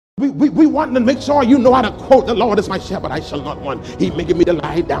We want to make sure you know how to quote, the Lord is my shepherd, I shall not want. He maketh me to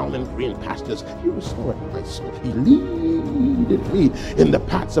lie down in green pastures. He restored my soul. He leadeth me in the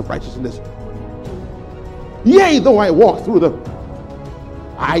paths of righteousness. Yea, though I walk through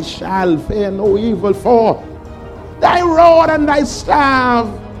I shall fear no evil, for thy rod and thy staff.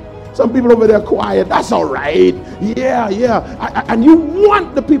 Some people over there quiet. That's all right. Yeah. And you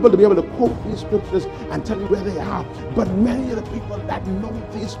want the people to be able to quote these scriptures and tell you where they are. But many of the people that know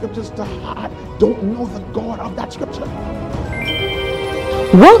these scriptures to heart don't know the God of that scripture.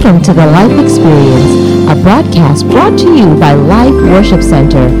 Welcome to the Life Experience, a broadcast brought to you by Life Worship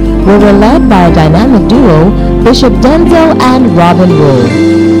Center, where we're led by a dynamic duo, Bishop Denzel and Robin Wool.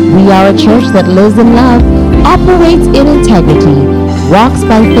 We are a church that lives in love, operates in integrity, walks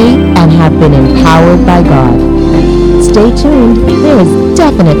by faith, and have been empowered by God. Stay tuned, there is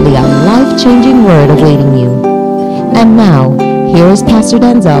definitely a life-changing word awaiting you. And now, here is Pastor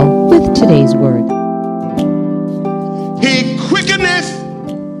Denzel with today's word. He quickeneth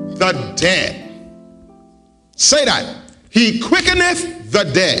the dead. Say that. He quickeneth the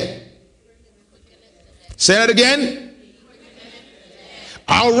dead. Say that again.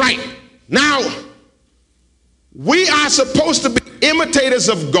 All right. Now, we are supposed to be imitators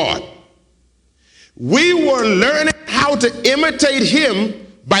of God. We were learning how to imitate him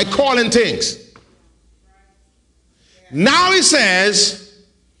by calling things. Now he says,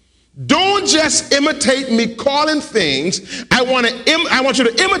 don't just imitate me calling things. I want you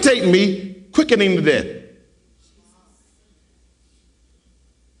to imitate me quickening the dead.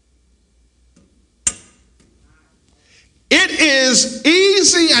 It is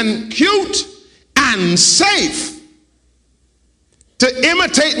easy and cute and safe to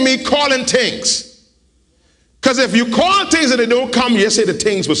imitate me calling things. Because if you call things and they don't come, you say the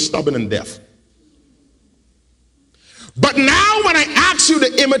things were stubborn and deaf. But now when I ask you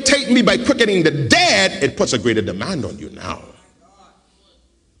to imitate me by quickening the dead, it puts a greater demand on you now.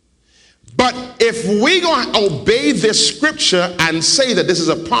 But if we're going to obey this scripture and say that this is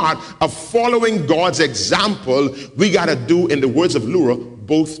a part of following God's example, we got to do, in the words of Lura,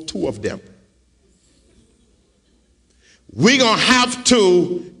 both two of them. We're going to have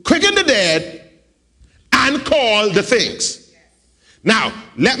to quicken the dead and call the things. Now,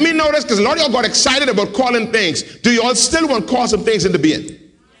 let me know this, because a lot of y'all got excited about calling things. Do y'all still want to call some things into being?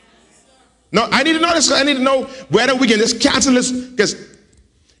 No, I need to know this. I need to know whether we can just cancel this, because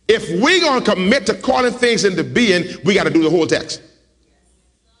if we're going to commit to calling things into being, we got to do the whole text.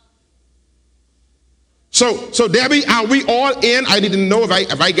 So Debbie, are we all in? I need to know if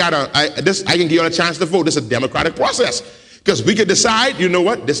I can give you a chance to vote. This is a democratic process. Because we could decide, you know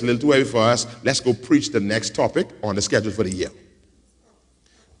what, this is a little too heavy for us. Let's go preach the next topic on the schedule for the year.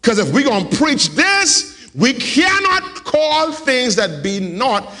 Because if we're going to preach this, we cannot call things that be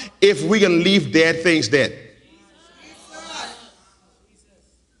not if we can leave dead things dead.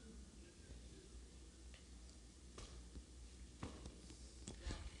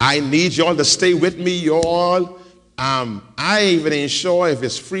 I need y'all to stay with me, y'all. I even ain't sure if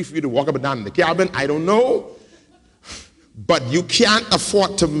it's free for you to walk up and down in the cabin. I don't know. But you can't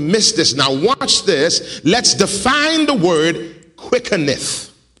afford to miss this. Now watch this. Let's define the word quickeneth.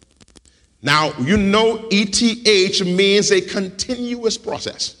 Now, you know ETH means a continuous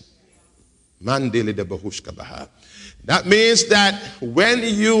process. That means that when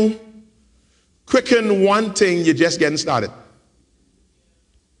you quicken one thing, you're just getting started.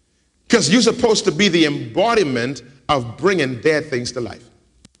 Because you're supposed to be the embodiment of bringing dead things to life.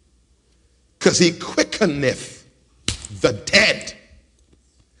 Because he quickeneth the dead.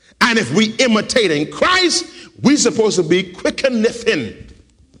 And if we imitating Christ, we're supposed to be quickenething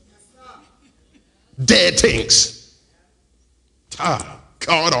dead things.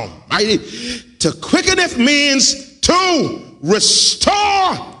 God Almighty. To quickeneth means to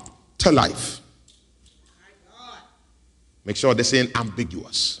restore to life. Make sure this ain't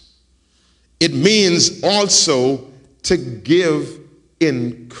ambiguous. It means also to give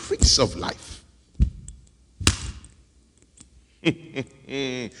increase of life.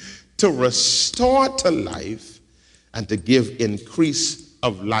 To restore to life and to give increase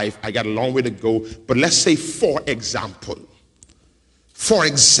of life. I got a long way to go, but let's say for example,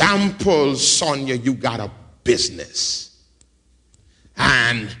 Sonia, you got a business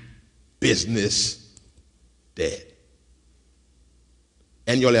and business dead.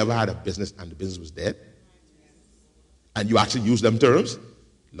 And y'all ever had a business and the business was dead? And you actually use them terms?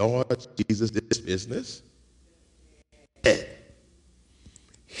 Lord Jesus, this business dead.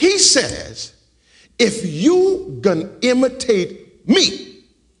 He says, if you gonna imitate me,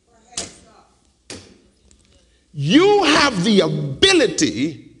 you have the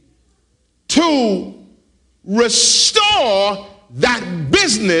ability to restore that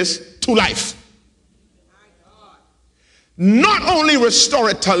business to life. Not only restore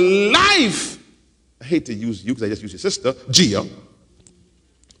it to life, I hate to use you because I just use your sister, Gia,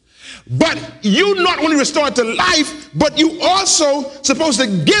 but you not only restore it to life, but you also supposed to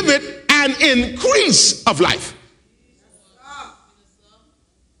give it an increase of life.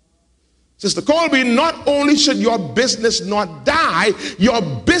 Sister Colby, not only should your business not die, your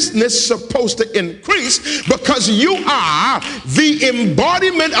business supposed to increase because you are the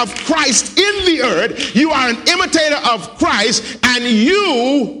embodiment of Christ in the earth. You are an imitator of Christ, and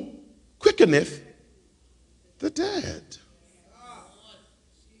you quickeneth the dead.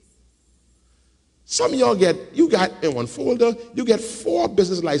 Some of y'all you got in one folder, you get 4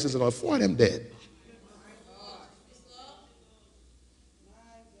 business licenses and all 4 of them dead.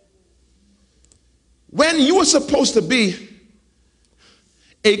 When you were supposed to be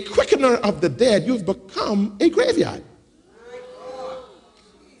a quickener of the dead, you've become a graveyard.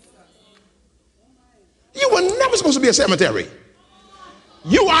 You were never supposed to be a cemetery.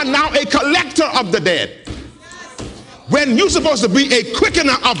 You are now a collector of the dead. When you're supposed to be a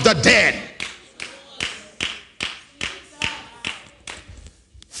quickener of the dead.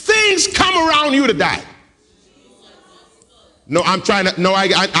 Things come around you to die. No, I'm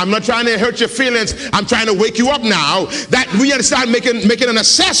not trying to hurt your feelings. I'm trying to wake you up now that we got to start making an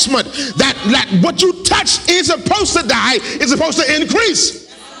assessment that what you touch is supposed to die, is supposed to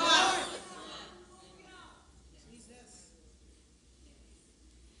increase.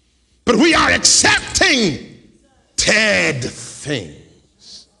 But we are accepting dead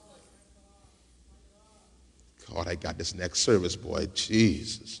things. God, I got this next service, boy.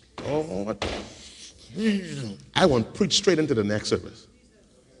 Jesus, Lord. I want to preach straight into the next service.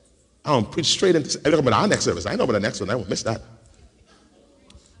 I want to preach straight into our next service. I know about the next one. I won't miss that.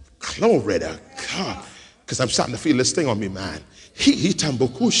 Glory to God. Because I'm starting to feel this thing on me, man. He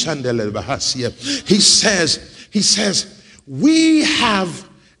says, we have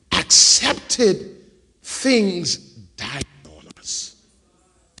accepted things dying on us.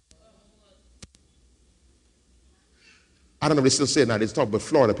 I don't know if they still say it now. They talk about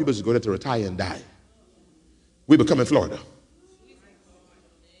Florida. People just go there to retire and die. We become in Florida.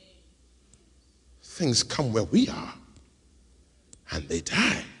 Things come where we are and they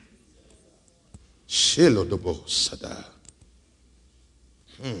die.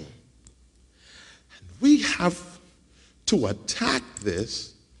 And we have to attack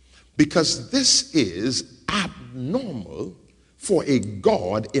this because this is abnormal for a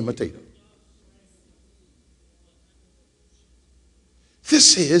God imitator.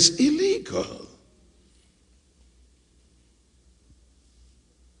 This is illegal.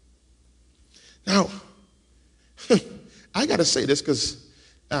 Now, I got to say this because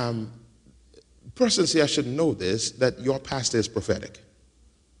persons here should know this, that your pastor is prophetic.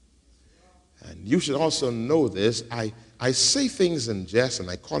 And you should also know this. I say things in jest and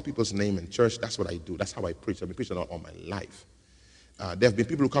I call people's name in church. That's what I do. That's how I preach. I've been preaching all my life. There have been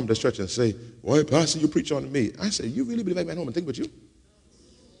people who come to church and say, "Why, Pastor, you preach on me?" I say, "You really believe I'm at home and think about you?"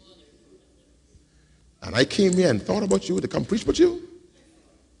 And I came here and thought about you to come preach with you.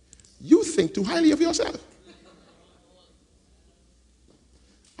 You think too highly of yourself.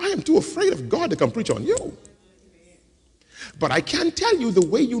 I am too afraid of God to come preach on you. But I can tell you the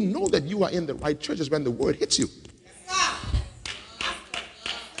way you know that you are in the right church is when the word hits you.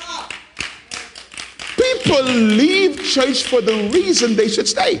 People leave church for the reason they should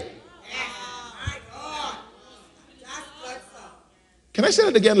stay. Can I say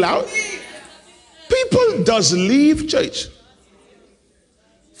that again loud? People does leave church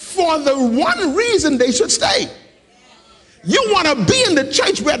for the one reason they should stay. You want to be in the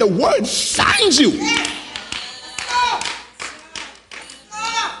church where the word finds you.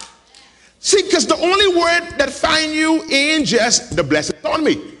 See, because the only word that finds you ain't just the blessing on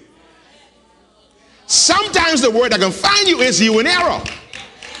me. Sometimes the word that can find you is you in error.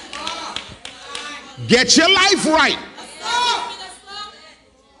 Get your life right.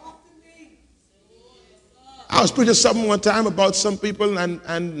 I was preaching something one time about some people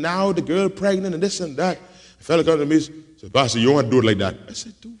and now the girl pregnant and this and that. A fellow come to me and said, "Pastor, you don't want to do it like that." I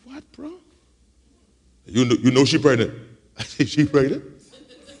said, "Do what, bro?" You know she pregnant. I said, "She pregnant?"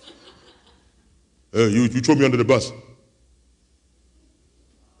 You throw me under the bus.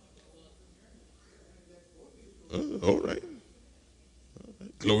 All right.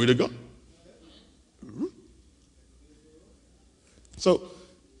 Glory to God. So,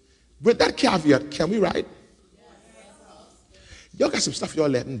 with that caveat, can we ride? Y'all got some stuff y'all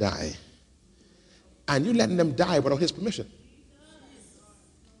letting die. And you letting them die without his permission.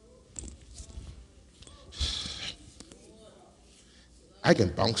 I can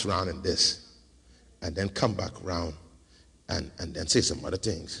bounce around in this and then come back around and then say some other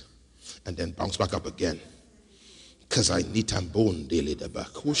things and then bounce back up again. Because I need tambon daily the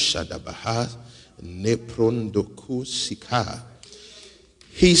bakusha da baha neprondoku sika.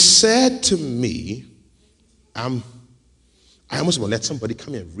 He said to me, I almost want to let somebody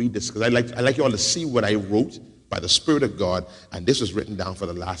come here and read this because I like you all to see what I wrote by the Spirit of God, and this was written down for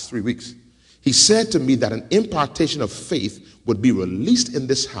the last 3 weeks. He said to me that an impartation of faith would be released in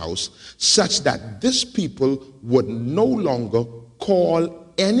this house such that this people would no longer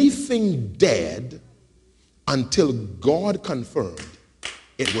call anything dead until God confirmed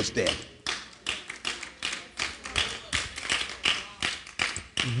it was dead.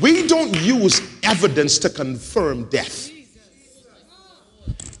 We don't use evidence to confirm death.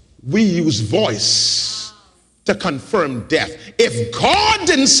 We use voice to confirm death. If God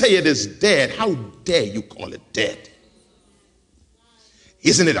didn't say it is dead, how dare you call it dead?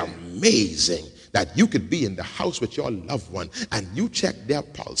 Isn't it amazing that you could be in the house with your loved one and you check their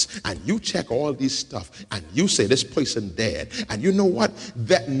pulse and you check all these stuff and you say this person dead, and you know what?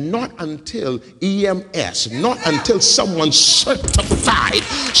 That not until EMS, not until someone certified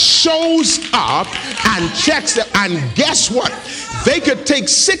shows up and checks them, and guess what? They could take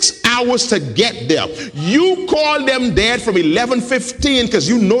 6 hours to get there. You call them dead from 11:15 because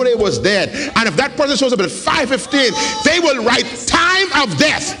you know they was dead, and if that person shows up at 5:15, they will write time of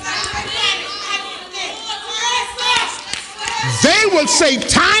death. They will say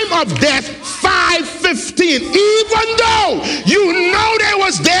time of death 5:15, even though you know they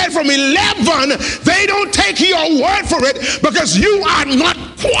was dead from 11. They don't take your word for it because you are not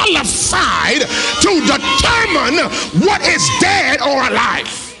qualified to determine what is dead or alive.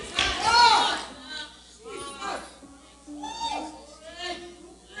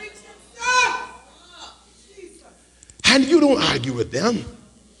 And you don't argue with them.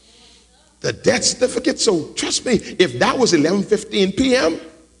 The death certificate, so trust me, if that was 11:15 p.m.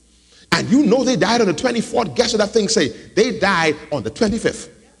 and you know they died on the 24th, guess what that thing say? They died on the 25th.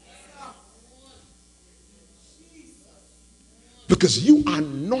 Because you are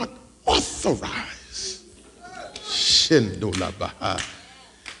not authorized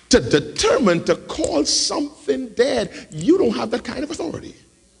to determine to call something dead. You don't have that kind of authority.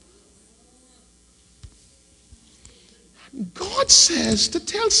 God says to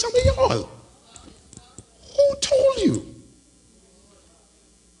tell some of y'all, who told you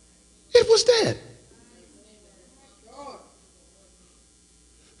it was dead?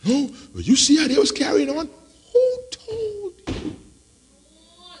 No, but you see how they was carrying on? Who told you?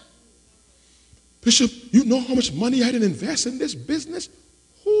 Bishop, you know how much money I didn't invest in this business?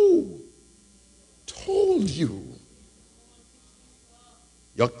 Who told you?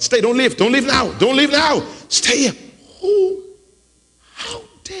 Y'all stay, don't leave now, don't leave now. Stay here. Who? How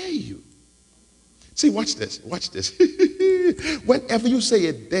dare you? See, watch this. Whenever you say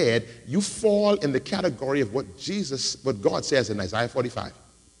it dead, you fall in the category of what God says in Isaiah 45.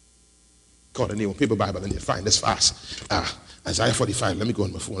 Call the New People Bible and you find this fast. Isaiah 45. Let me go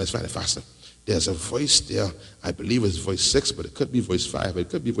on my phone. Let's find it faster. There's a voice there. I believe it's voice 6, but it could be voice 5, but it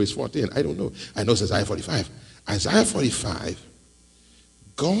could be voice 14. I don't know. I know it's Isaiah 45. Isaiah 45.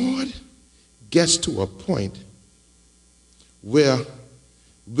 God gets to a point where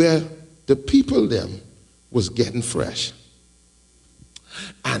the people them was getting fresh.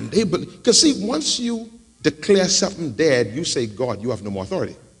 And they believe, because see, once you declare something dead, you say, God, you have no more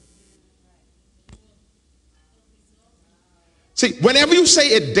authority. See, whenever you say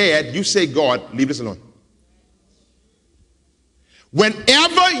it dead, you say, God, leave this alone.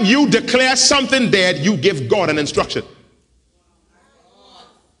 Whenever you declare something dead, you give God an instruction.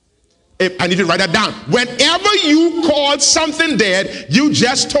 I need you to write that down. Whenever you call something dead, you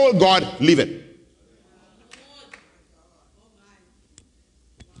just told God, leave it.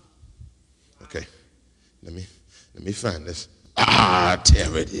 Okay, let me find this.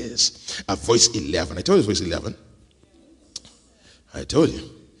 There it is. Voice 11. I told you it was voice 11. I told you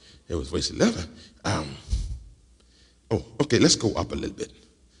it was voice 11. Okay, let's go up a little bit.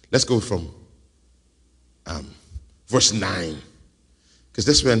 Let's go from verse 9. Because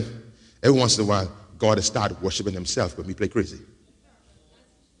this one, every once in a while, God has started worshiping himself when we play crazy.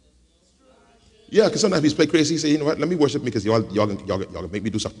 Yeah, because sometimes we play crazy. He say, you know what, let me worship me because y'all gonna make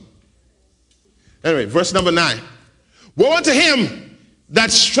me do something. Anyway, verse number 9. Woe unto him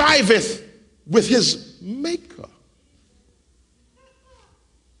that striveth with his maker.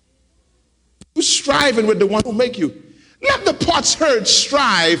 Who's striving with the one who make you? Let the potsherds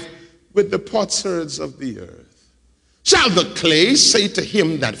strive with the potsherds of the earth. Shall the clay say to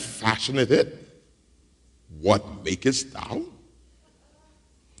him that fashioneth it, what makest thou?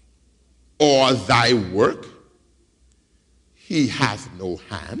 or thy work? He hath no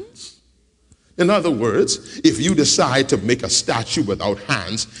hands. In other words, if you decide to make a statue without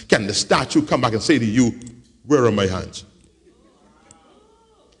hands, can the statue come back and say to you, where are my hands?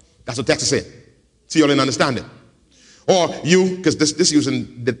 That's what text is saying. See, y'all didn't understand it. Or you, because this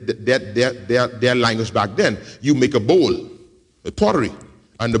using their language back then, you make a bowl, a pottery,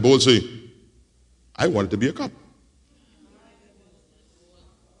 and the bowl say, I want it to be a cup.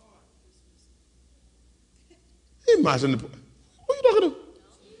 Imagine, what are you talking about?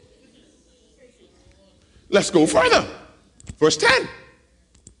 Let's go further. Verse 10.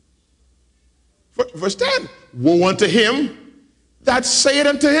 Verse 10. Woe unto him that saith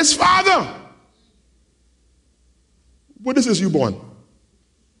unto his father, what is this you born?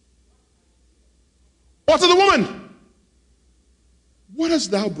 Or to the woman, what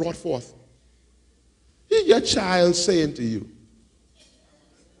hast thou brought forth? Hear your child saying to you,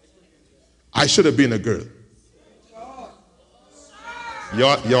 I should have been a girl.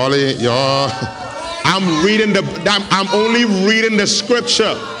 Y'all, I'm only reading the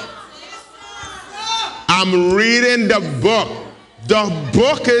scripture. I'm reading the book. The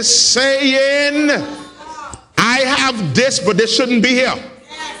book is saying, I have this, but this shouldn't be here.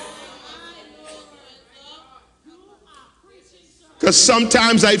 Because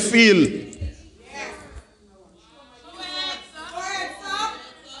sometimes I feel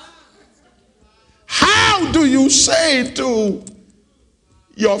how do you say to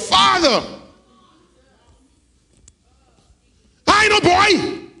your father, I know, boy.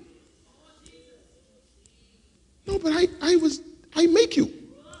 No, but I make you.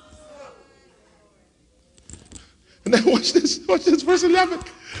 And then watch this, verse 11.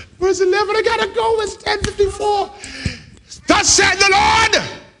 Verse 11, I gotta go, it's 10:54. Thus said the Lord,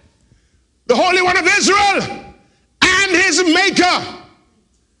 the Holy One of Israel, and his Maker,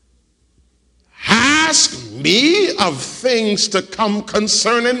 ask me of things to come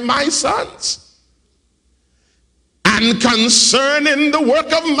concerning my sons, and concerning the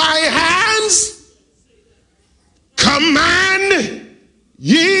work of my hands, command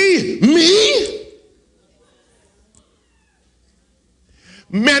ye me?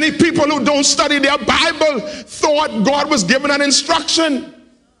 Many people who don't study their Bible thought God was giving an instruction.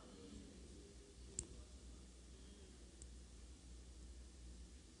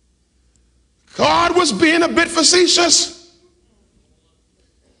 God was being a bit facetious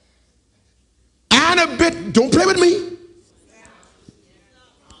and a bit, don't play with me.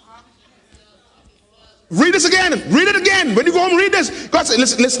 Read this again. Read it again. When you go home, read this. God said,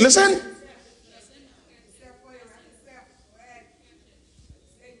 listen.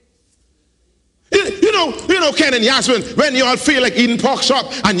 You know, Ken and Yasmin, when y'all feel like eating pork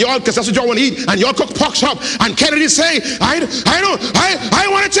chop, and y'all, because that's what y'all want to eat, and y'all cook pork chop, and Kennedy say, I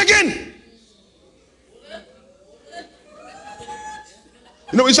want a chicken.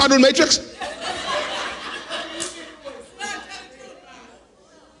 You know what we started doing Matrix?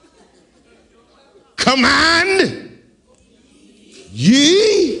 Command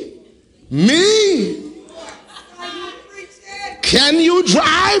ye me. Can you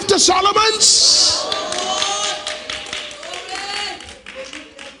drive to Solomon's?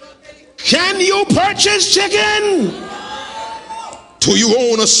 Can you purchase chicken? Do you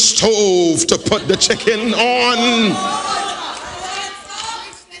own a stove to put the chicken on?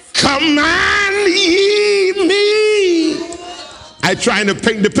 Command ye me. I'm trying to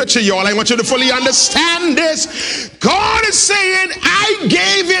paint the picture, y'all. I want you to fully understand this. God is saying, I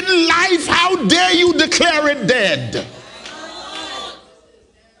gave it life. How dare you declare it dead?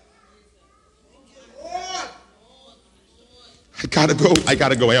 I gotta go. I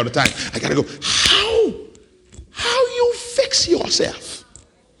out of time. I gotta go. How you fix yourself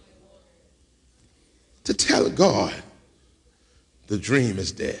to tell God the dream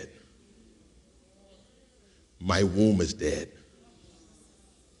is dead, my womb is dead,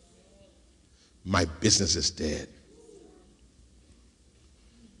 my business is dead,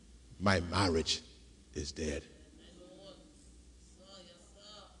 my marriage is dead.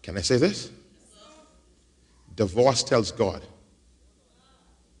 Can I say this? Divorce tells God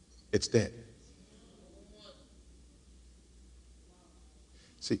it's dead.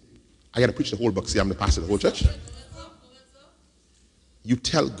 See, I got to preach the whole book. See, I'm the pastor of the whole church. You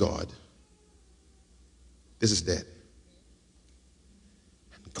tell God, this is dead.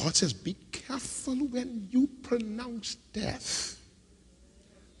 And God says, be careful when you pronounce death,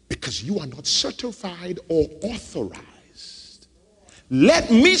 because you are not certified or authorized.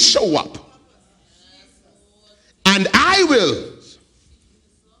 Let me show up, and I will.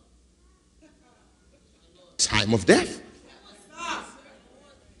 Time of death.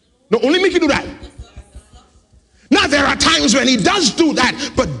 No, only me can do that. Now, there are times when he does do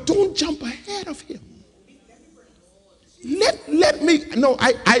that, but don't jump ahead of him. Let me, no,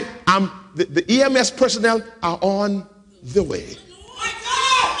 the EMS personnel are on the way.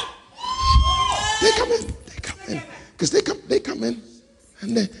 They come in, because they come in,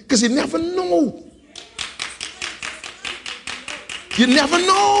 and because you never know. You never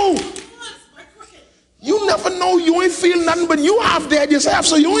know. You never know. You ain't feel nothing, but you half dead yourself,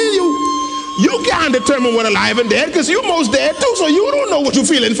 so you can't determine what alive and dead, because you most dead too, so you don't know what you're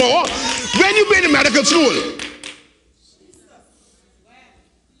feeling for. When you been in medical school,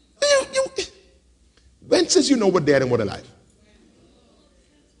 when since you know what dead and what alive?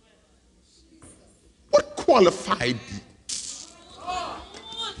 What qualified you?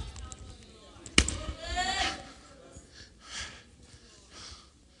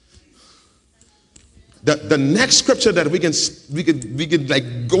 The next scripture that we can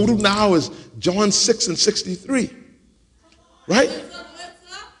like go to now is John 6:63, right?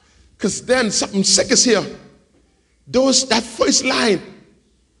 Because then something sick is here. That first line,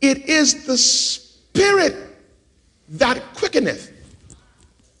 it is the Spirit that quickeneth.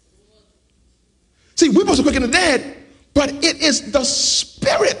 See, we're supposed to quicken the dead, but it is the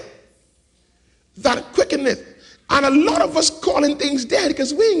Spirit that quickeneth. And a lot of us calling things dead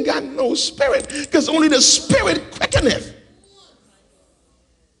because we ain't got no spirit, because only the Spirit quickeneth.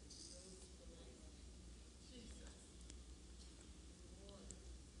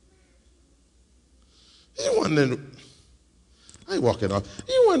 You wonder, I ain't walking off.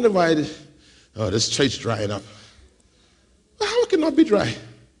 You wonder why this church drying up. Well, how can it not be dry?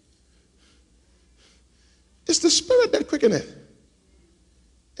 It's the Spirit that quickeneth.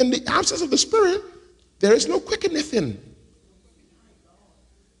 In the absence of the Spirit, there is no quickeneth in.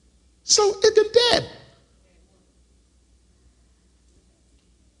 So it's dead.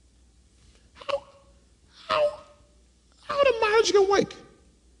 How the marriage can work?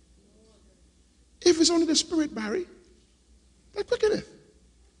 If it's only the Spirit, Barry, that quickeneth.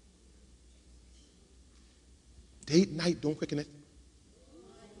 Date night don't quicken it.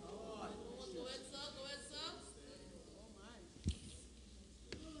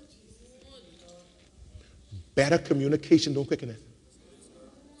 Better communication don't quicken it.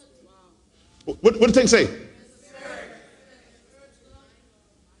 What do things say?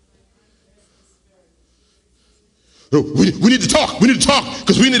 No, we need to talk. We need to talk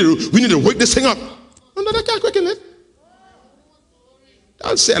because we need to wake this thing up. No, that can't quicken it.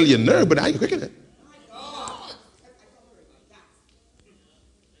 I'll settle your nerve, but I ain't quicken it.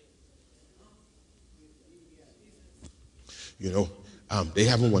 You know, they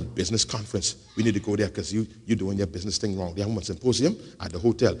having one business conference. We need to go there because you're doing your business thing wrong. They have one symposium at the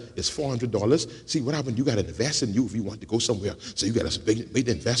hotel. It's $400. See, what happened? You got to invest in you if you want to go somewhere. So you got to make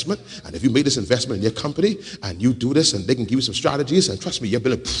the investment. And if you made this investment in your company and you do this and they can give you some strategies, and trust me, your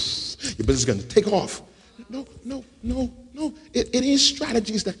business is going to take off. No. It ain't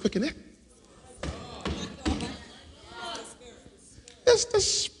strategies that quicken it. It's the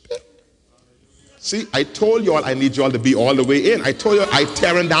Spirit. See, I told y'all I need y'all to be all the way in. I told you I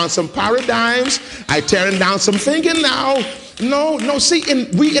tearing down some paradigms. I tearing down some thinking now. No. See,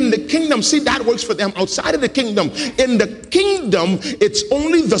 we in the kingdom, see, that works for them outside of the kingdom. In the kingdom, it's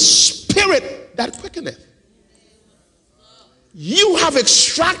only the Spirit that quickeneth. You have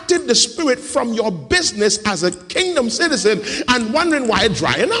extracted the Spirit from your business as a kingdom citizen and wondering why it's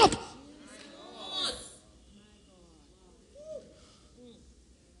drying up.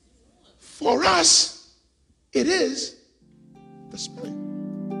 For us, it is the Spirit.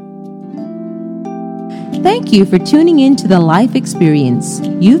 Thank you for tuning in to the Life Experience.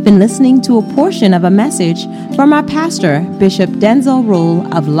 You've been listening to a portion of a message from our pastor, Bishop Denzel Rolle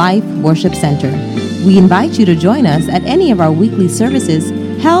of Life Worship Center. We invite you to join us at any of our weekly services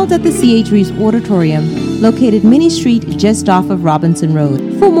held at the C.H. Reeves Auditorium, located Minnie Street just off of Robinson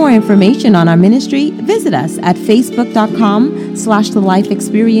Road. For more information on our ministry, visit us at facebook.com/The Life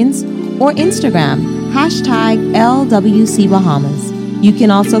Experience or Instagram, #LWC Bahamas. You can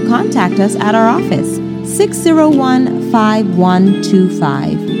also contact us at our office,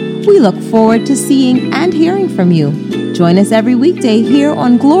 601-5125. We look forward to seeing and hearing from you. Join us every weekday here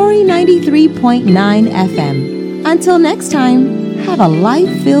on Glory 93.9 FM. Until next time, have a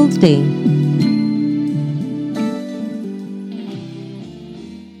life-filled day.